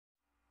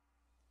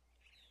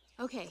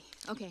Okay,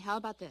 how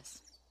about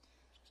this?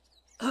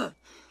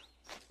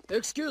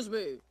 Excuse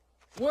me,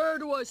 where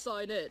do I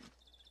sign in?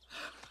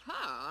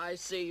 Ha, I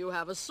see you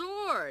have a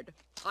sword.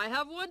 I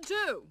have one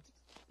too.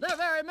 They're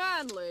very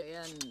manly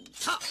and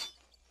tough.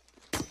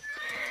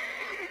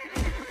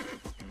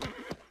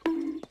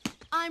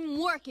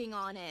 I'm working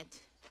on it.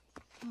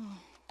 Oh,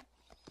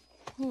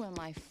 who am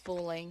I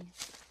fooling?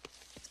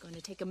 It's going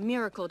to take a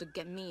miracle to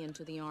get me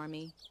into the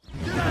army.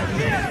 Did I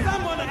hear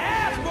someone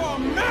ask for a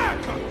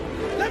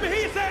miracle? Let me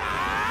hear you say, ow!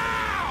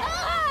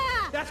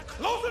 Ah! That's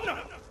close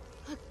enough.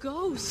 A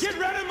ghost. Get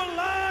ready,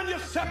 Milan. Your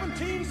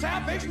 17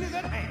 salvation is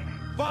at hand.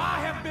 For I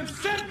have been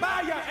sent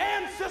by your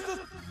ancestors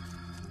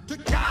to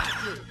guide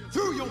you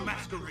through your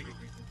masquerade.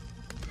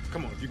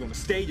 Come on, if you're gonna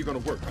stay, you're gonna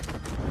work.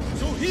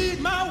 So heed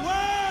my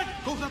word,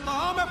 because if the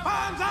army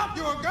finds out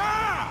you're a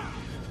girl,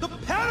 the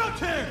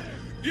penalty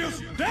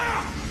is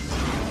death.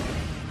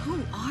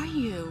 Who are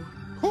you?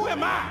 Who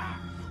am I?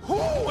 Who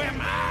am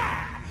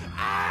I?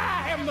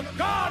 I am the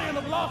guardian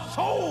of lost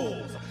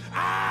souls.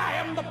 I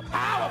am the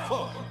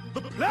powerful,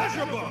 the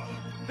pleasurable,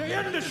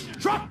 the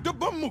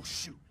indestructible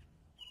Mushu.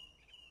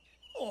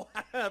 Oh,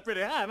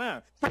 pretty high,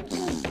 huh?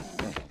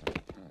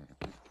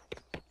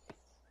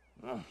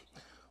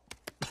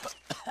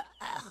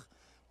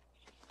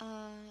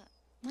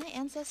 My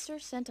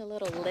ancestors sent a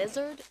little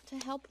lizard to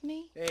help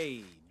me?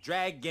 Hey,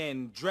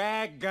 dragon,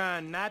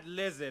 not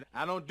lizard.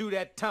 I don't do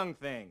that tongue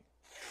thing.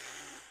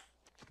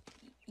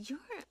 You're,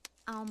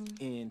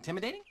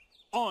 Intimidating?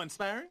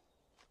 Awe-inspiring?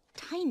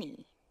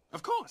 tiny.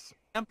 Of course.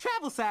 I'm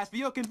travel size for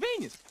your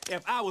convenience.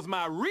 If I was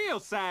my real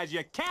size,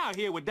 your cow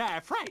here would die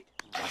of fright.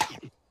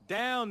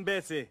 Down,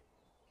 Bessie.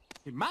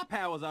 My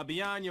powers are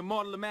beyond your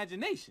mortal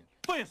imagination.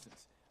 For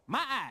instance,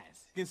 my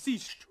eyes can see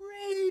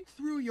straight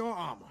through your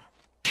armor.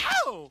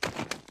 Oh!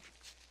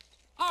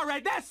 All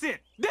right, that's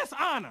it.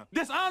 Dishonor.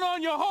 Dishonor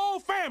on your whole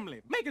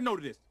family. Make a note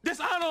of this.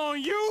 Dishonor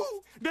on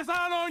you.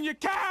 Dishonor on your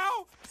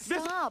cow.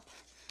 Stop.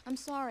 I'm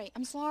sorry.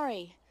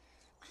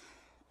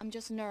 I'm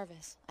just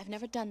nervous. I've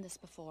never done this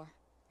before.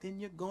 Then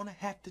you're gonna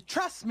have to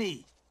trust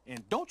me.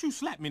 And don't you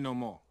slap me no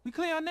more. We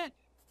clear on that?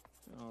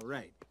 All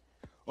right.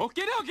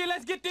 Okay,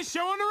 let's get this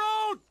show on the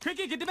road.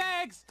 Cricket, get the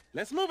bags.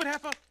 Let's move it,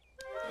 heifer.